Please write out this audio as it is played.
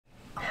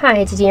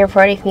Hi, today I'm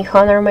with me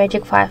HONOR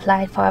Magic5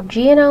 Lite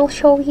 5G and I'll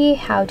show you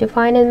how to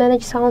find and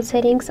manage sound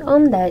settings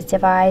on this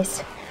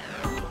device.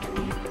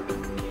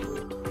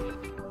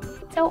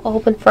 So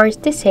open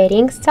first the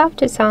settings, tap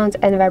to sounds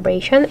and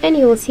vibration, and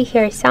you will see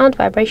here sound,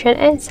 vibration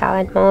and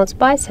silent modes.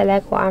 By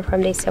select one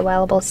from these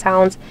available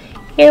sounds.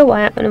 Here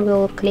when we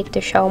will click to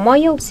show more,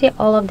 you'll see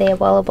all of the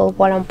available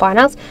volume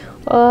panels.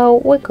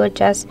 We could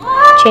just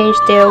change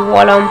the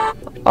volume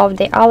of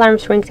the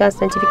alarms, ringtones,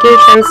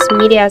 notifications,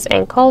 medias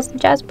and calls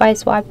just by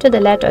swipe to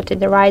the left or to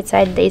the right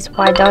side this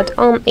white dot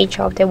on each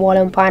of the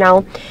volume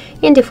panel.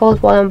 In default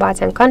volume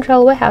button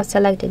control, we have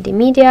selected the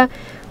media.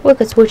 We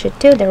could switch it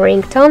to the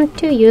ringtone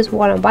to use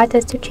volume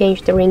buttons to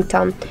change the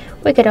ringtone.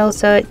 We could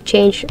also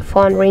change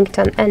phone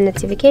ringtone and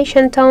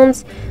notification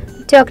tones.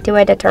 To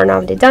activate the turn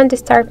off the don't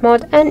disturb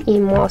mode, and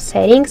in more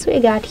settings we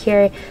got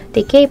here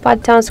the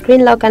keypad tone,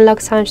 screen lock and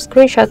lock sound,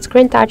 screenshot,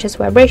 screen touches,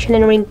 vibration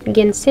and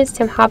ringing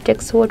system,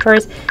 haptic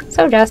switchers.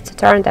 So just to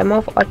turn them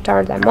off or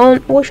turn them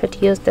on, we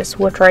should use the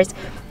switchers.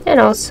 And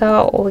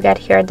also we got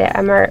here the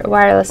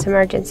wireless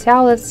emergency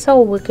outlets,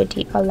 so we could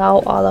allow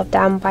all of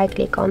them by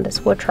click on the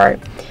switcher.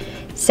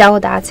 So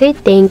that's it.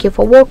 Thank you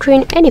for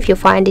watching, and if you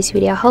find this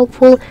video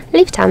helpful,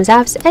 leave thumbs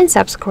up and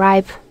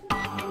subscribe.